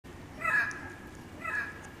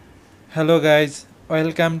Hello guys,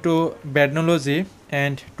 welcome to Badnology,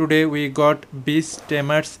 and today we got Beast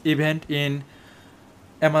Tamers event in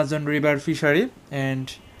Amazon River Fishery,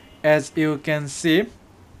 and as you can see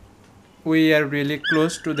we are really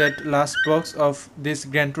close to that last box of this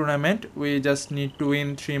grand tournament. We just need to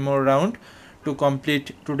win 3 more rounds to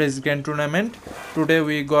complete today's grand tournament. Today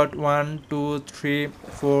we got 1 2 3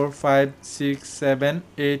 4 5 6 7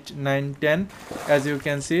 8 9 10. As you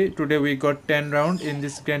can see, today we got 10 round in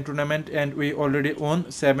this grand tournament, and we already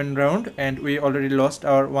won 7 round and we already lost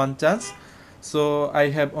our one chance. So I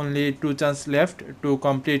have only 2 chances left to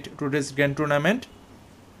complete today's grand tournament.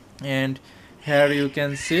 And here you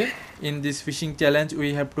can see, in this fishing challenge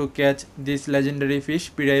we have to catch this legendary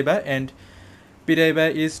fish piraiba, and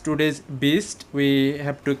piraiba is today's beast. We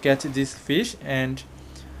have to catch this fish, and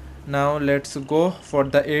now let's go for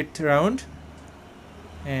the 8th round.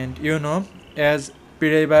 And as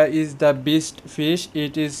piraiba is the beast fish,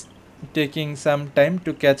 it is taking some time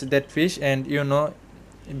to catch that fish, and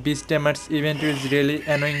beast tamers event is really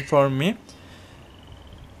annoying for me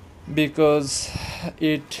because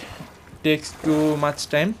it takes too much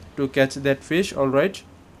time to catch that fish. All right,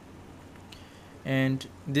 and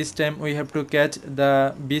this time we have to catch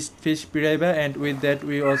the beast fish piraiba, and with that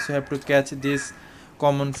we also have to catch this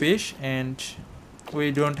common fish, and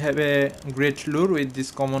we don't have a great lure with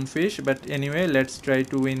this common fish, but anyway, let's try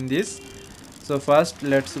to win this. So first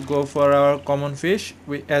let's go for our common fish.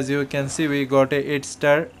 As you can see, we got a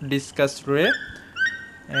 8-star discus ray,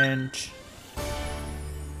 and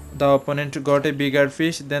the opponent got a bigger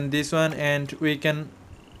fish than this one, and we can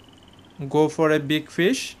go for a big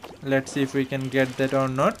fish. Let's see if we can get that or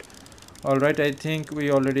not. All right, I think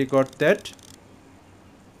we already got that.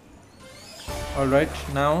 All right,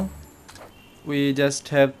 now we just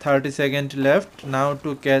have 30 seconds left now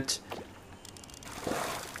to catch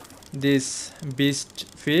this beast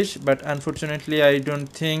fish, but unfortunately I don't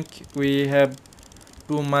think we have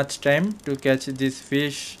too much time to catch this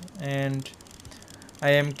fish, and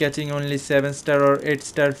I am catching only 7-star or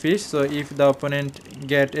 8-star fish. So if the opponent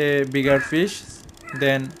get a bigger fish,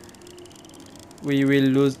 then we will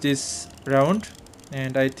lose this round,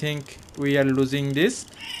 and I think we are losing this.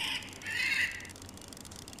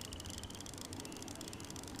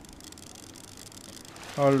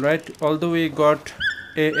 Alright, although we got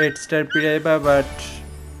a 8-star piraiba, but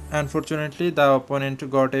unfortunately the opponent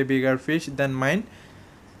got a bigger fish than mine.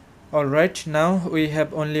 Alright, now we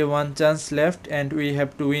have only one chance left and we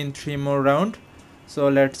have to win 3 more rounds. So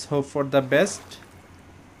let's hope for the best.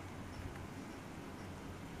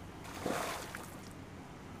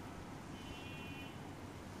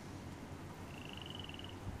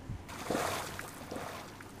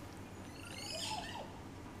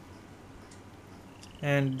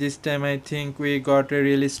 And this time I think we got a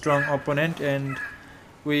really strong opponent, and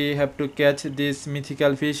we have to catch this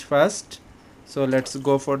mythical fish first. So let's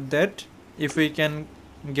go for that. If we can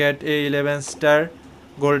get a 11-star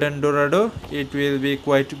golden dorado, it will be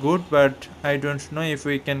quite good, but I don't know if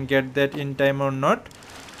we can get that in time or not.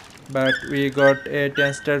 But we got a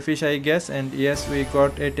 10-star fish, I guess, and yes, we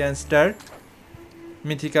got a 10-star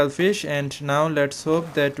mythical fish. And now let's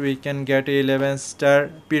hope that we can get a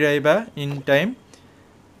 11-star piraiba in time,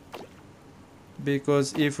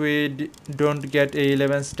 because if we don't get a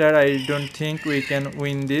 11-star, I don't think we can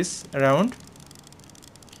win this round.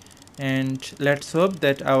 And let's hope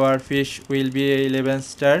that our fish will be a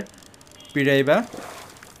 11-star piraiba.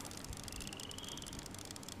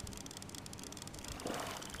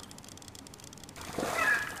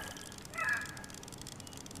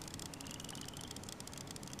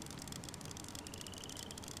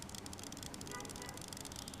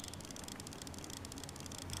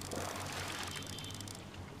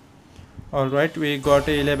 Alright, we got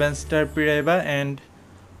a 11-star piraiba, and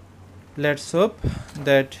let's hope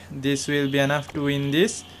that this will be enough to win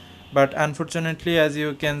this. But unfortunately, as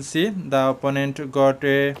you can see, the opponent got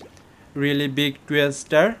a really big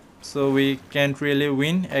 12-star, so we can't really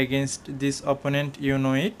win against this opponent, you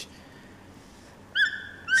know it.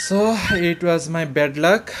 So it was my bad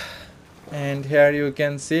luck, and here you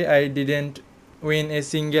can see I didn't win a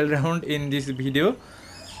single round in this video.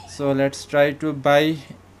 So let's try to buy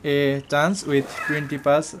a chance with 20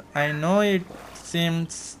 pass. I know it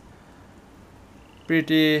seems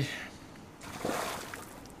pretty,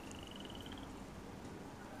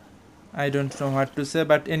 I don't know what to say,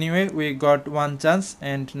 but anyway, we got one chance,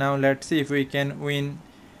 and now let's see if we can win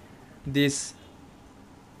this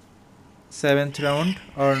 7th round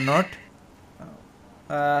or not.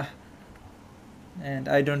 And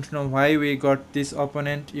I don't know why we got this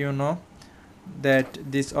opponent, that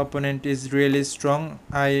this opponent is really strong.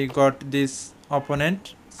 I got this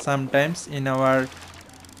opponent sometimes in our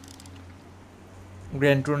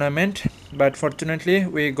grand tournament, but fortunately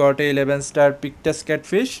we got a 11 star pictus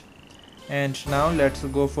catfish. And now let's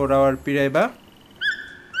go for our piraiba,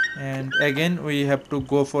 and again we have to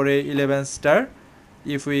go for a 11 star.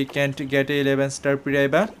 If we can't get a 11 star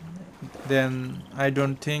piraiba, then I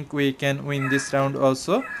don't think we can win this round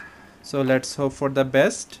also, so let's hope for the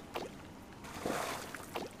best.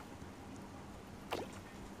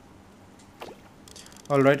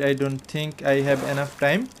 Alright, I don't think I have enough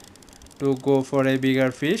time to go for a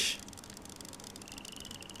bigger fish.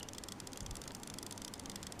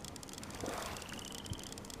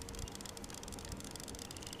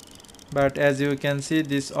 But as you can see,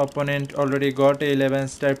 this opponent already got a 11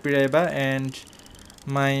 star piraiba, and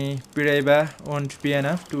my piraiba won't be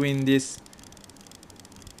enough to win this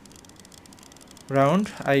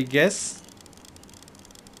round, I guess.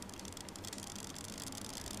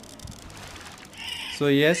 So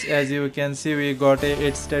yes, as you can see, we got a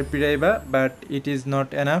 8 star piraiba, but it is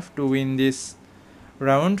not enough to win this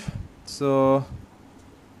round. So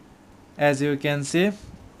as you can see,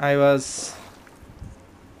 I was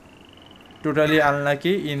totally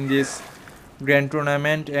unlucky in this grand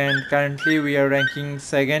tournament, and currently we are ranking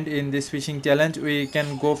second in this fishing challenge. We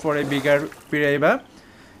can go for a bigger piraiba,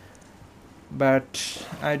 but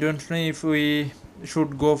I don't know if we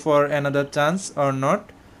should go for another chance or not,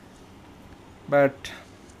 but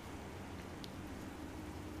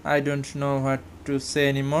I don't know what to say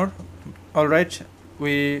anymore. Alright,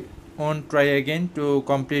 we won't try again to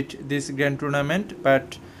complete this grand tournament,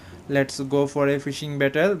 but let's go for a fishing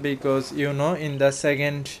battle, because you know, in the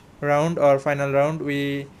second round or final round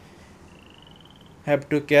we have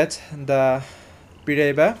to catch the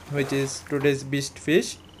piraiba, which is today's beast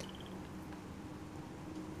fish.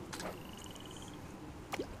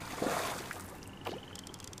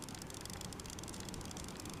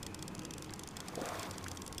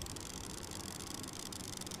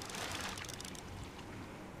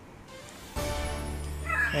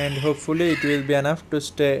 And hopefully it will be enough to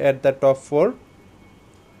stay at the top 4.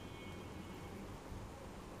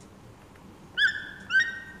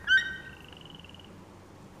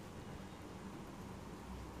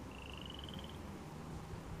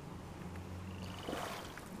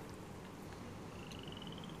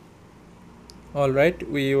 Alright,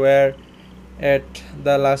 we were at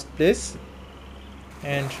the last place,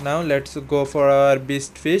 and now let's go for our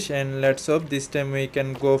beast fish, and let's hope this time we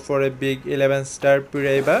can go for a big 11 star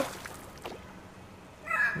piraiba.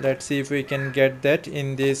 Let's see if we can get that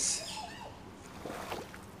in this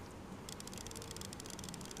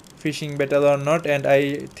fishing battle or not. And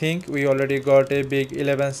I think we already got a big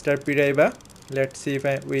 11 star piraiba. Let's see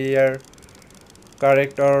if we are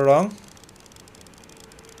correct or wrong.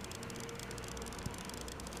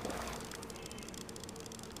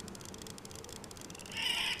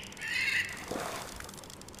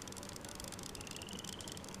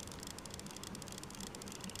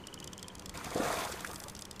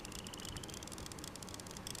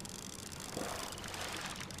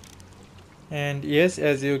 And yes,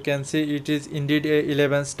 as you can see, it is indeed a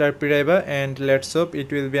 11 star piraiba, and let's hope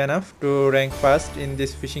it will be enough to rank first in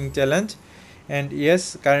this fishing challenge. And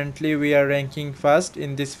yes, currently we are ranking first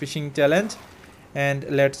in this fishing challenge, and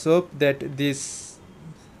let's hope that this,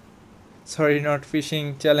 sorry, not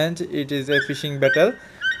fishing challenge, it is a fishing battle,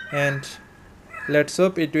 and let's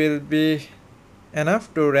hope it will be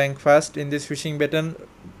enough to rank first in this fishing battle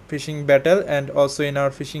and also in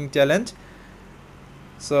our fishing challenge.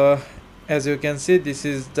 So as you can see, this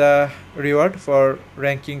is the reward for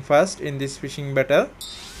ranking first in this fishing battle.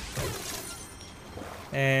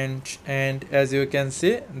 And as you can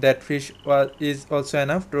see, that fish is also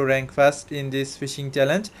enough to rank first in this fishing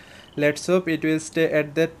challenge. Let's hope it will stay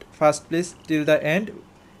at that first place till the end,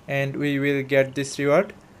 and we will get this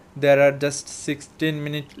reward. There are just 16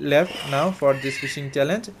 minutes left now for this fishing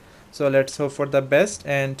challenge, so let's hope for the best.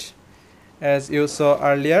 And as you saw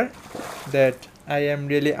earlier, that I am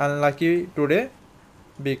really unlucky today,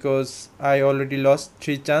 because I already lost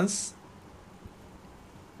 3 chances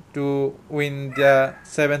to win the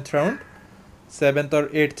 7th round, 7th or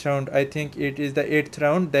 8th round. I think it is the 8th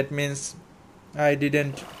round. That means I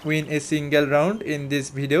didn't win a single round in this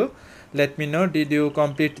video. Let me know, did you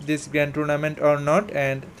complete this grand tournament or not?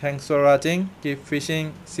 And thanks for watching. Keep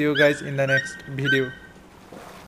fishing. See you guys in the next video.